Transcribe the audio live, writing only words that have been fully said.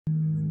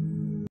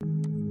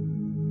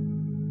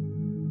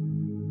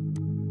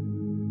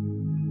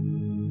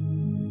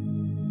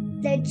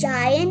The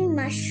giant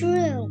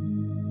mushroom.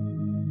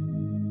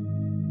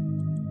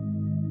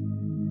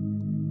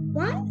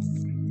 Once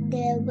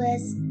there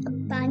was a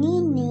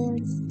bunny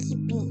named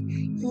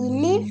Skippy. He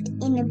lived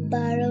in a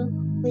burrow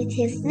with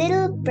his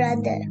little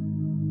brother.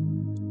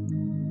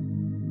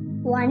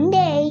 One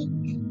day,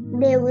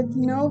 there was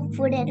no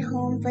food at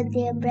home for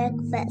their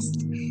breakfast.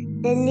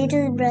 The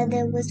little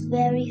brother was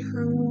very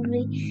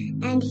hungry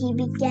and he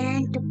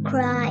began to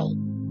cry.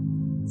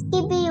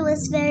 Skippy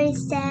was very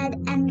sad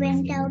and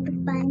went out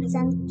to find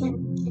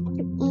something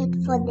to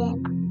eat for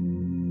them.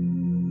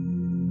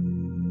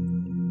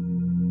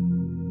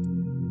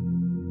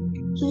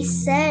 He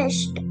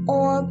searched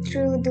all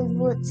through the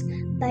woods,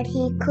 but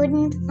he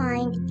couldn't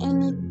find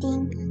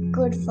anything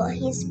good for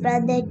his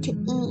brother to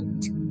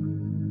eat.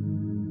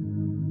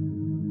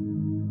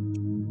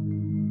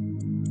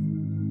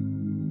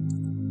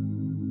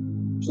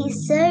 He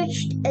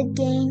searched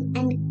again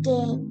and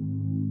again,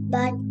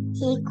 but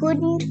he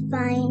couldn't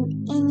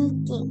find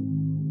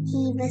anything.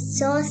 He was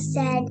so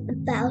sad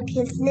about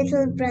his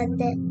little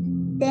brother.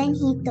 Then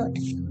he thought,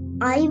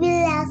 I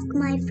will ask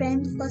my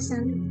friends for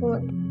some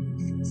food.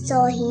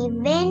 So he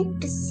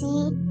went to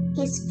see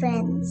his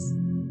friends.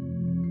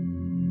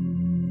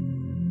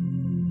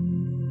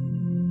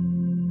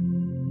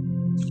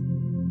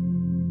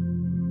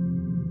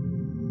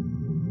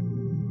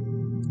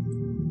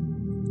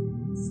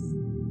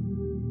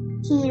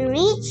 He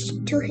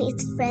reached to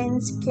his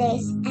friend's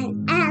place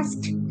and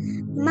asked,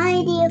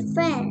 My dear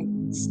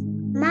friends,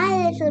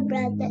 my little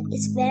brother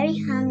is very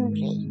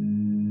hungry.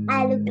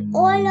 I looked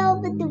all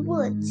over the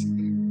woods,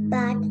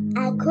 but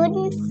I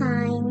couldn't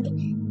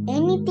find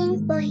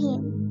anything for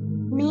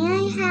him. May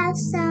I have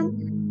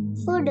some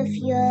food of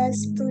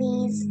yours,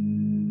 please?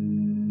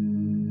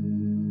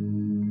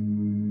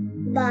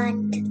 But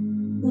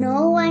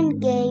no one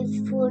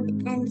gave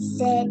food and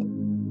said,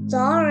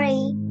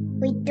 Sorry,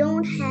 we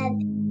don't have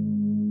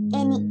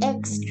any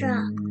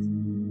extra.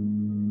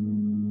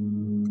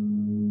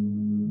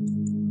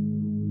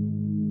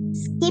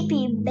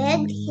 Skippy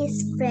begged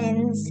his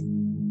friends,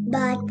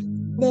 but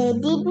they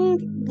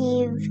didn't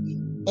give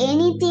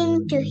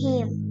anything to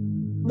him.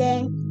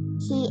 Then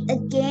he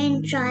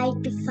again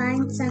tried to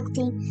find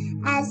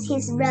something as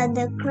his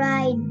brother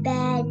cried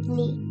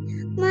badly.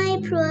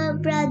 My poor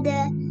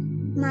brother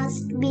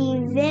must be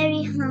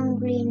very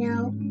hungry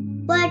now.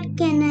 What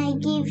can I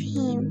give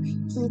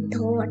him? He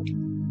thought.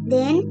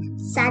 Then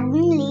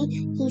suddenly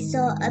he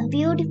saw a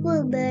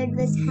beautiful bird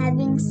was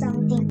having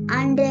something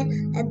under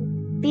a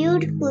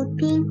beautiful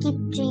pinky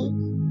tree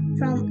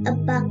from a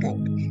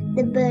bucket.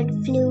 The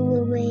bird flew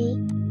away.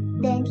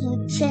 Then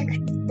he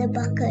checked the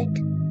bucket.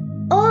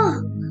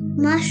 Oh,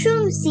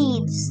 mushroom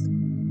seeds!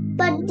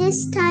 But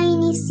these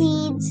tiny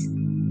seeds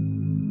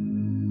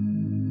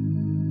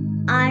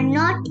are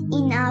not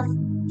enough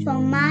for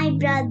my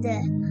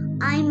brother.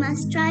 I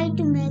must try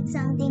to make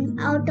something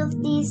out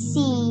of these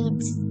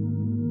seeds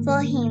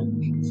for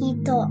him, he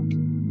thought.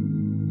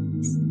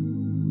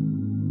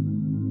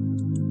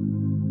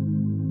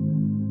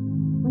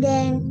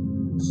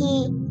 Then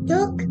he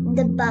took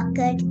the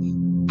bucket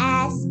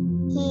as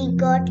he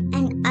got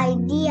an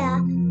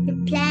idea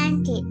to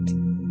plant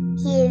it.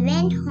 He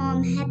went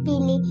home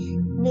happily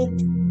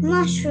with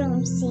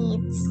mushroom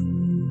seeds.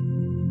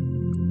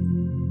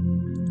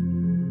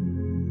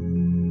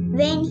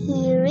 When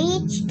he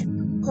reached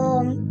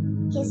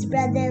home, his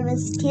brother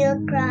was still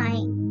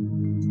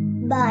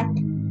crying. But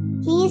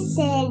he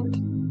said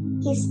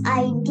his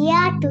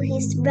idea to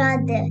his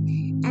brother,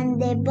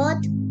 and they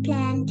both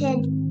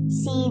planted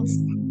seeds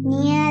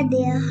near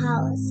their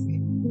house.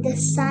 The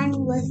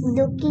sun was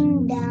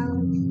looking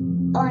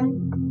down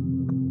on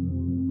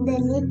the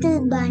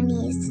little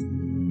bunnies.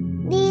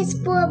 These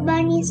poor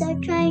bunnies are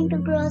trying to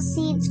grow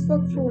seeds for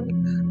food.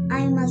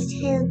 I must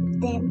help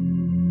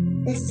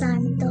them, the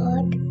sun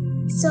thought.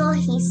 So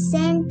he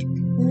sent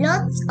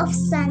lots of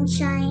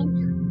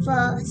sunshine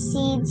for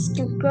seeds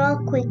to grow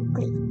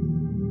quickly.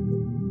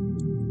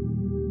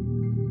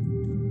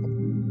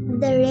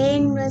 The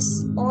rain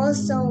was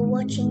also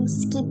watching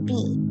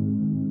Skippy.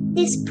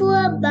 This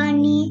poor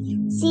bunny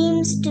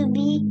seems to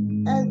be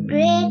a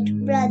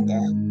great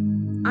brother.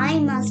 I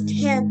must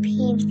help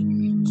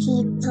him,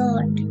 he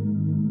thought.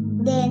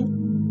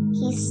 Then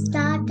he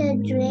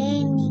started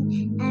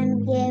raining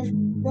and gave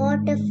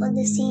water for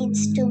the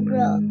seeds to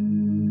grow.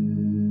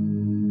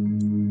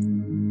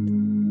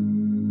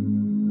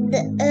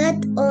 The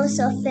earth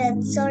also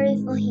felt sorry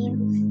for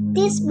him.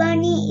 This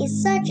bunny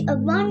is such a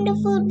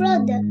wonderful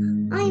brother.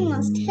 I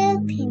must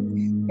help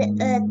him, the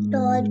earth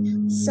thought.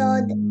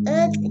 So the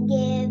earth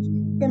gave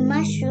the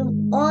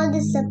mushroom all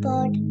the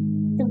support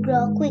to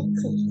grow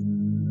quickly.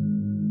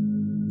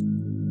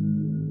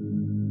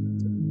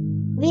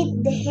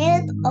 With the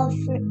help of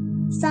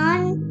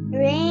sun,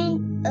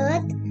 rain,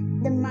 earth,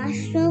 the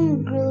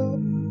mushroom grew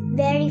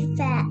very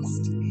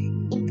fast.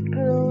 It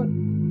grew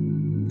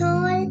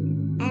tall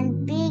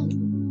and big.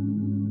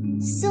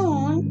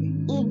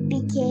 Soon it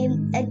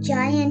became a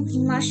giant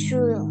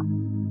mushroom.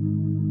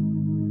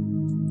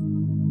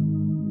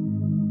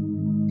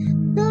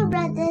 Two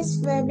brothers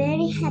were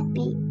very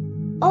happy.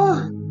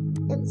 Oh,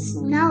 it's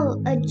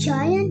now a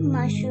giant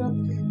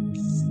mushroom,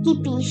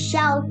 Skippy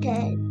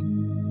shouted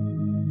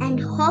and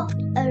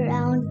hopped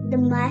around the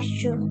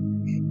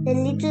mushroom. The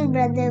little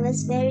brother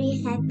was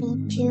very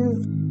happy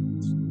too.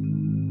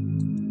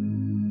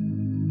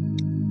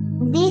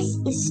 This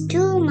is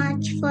too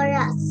much for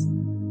us.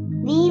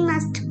 We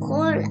must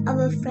call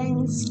our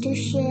friends to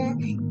share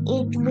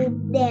it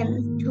with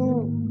them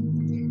too.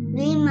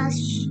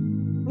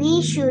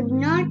 We should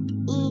not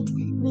eat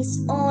this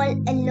all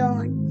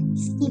alone,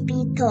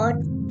 Skippy thought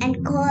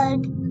and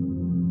called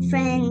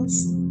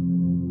friends.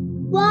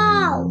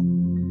 Wow!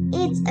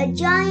 It's a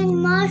giant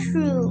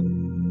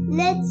mushroom.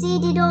 Let's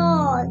eat it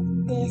all,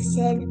 they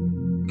said,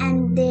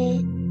 and they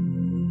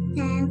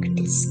thanked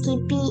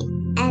Skippy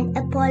and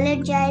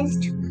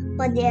apologized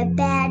for their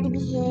bad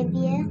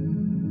behavior.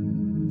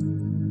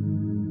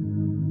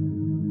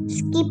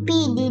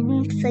 Skippy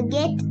didn't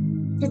forget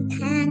to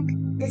thank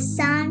the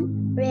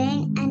sun,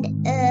 rain,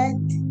 and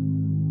earth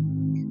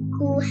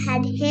who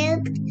had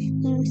helped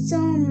him so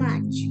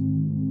much.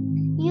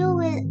 You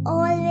will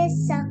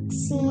always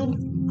succeed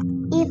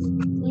if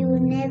you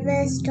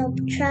never stop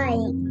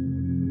trying.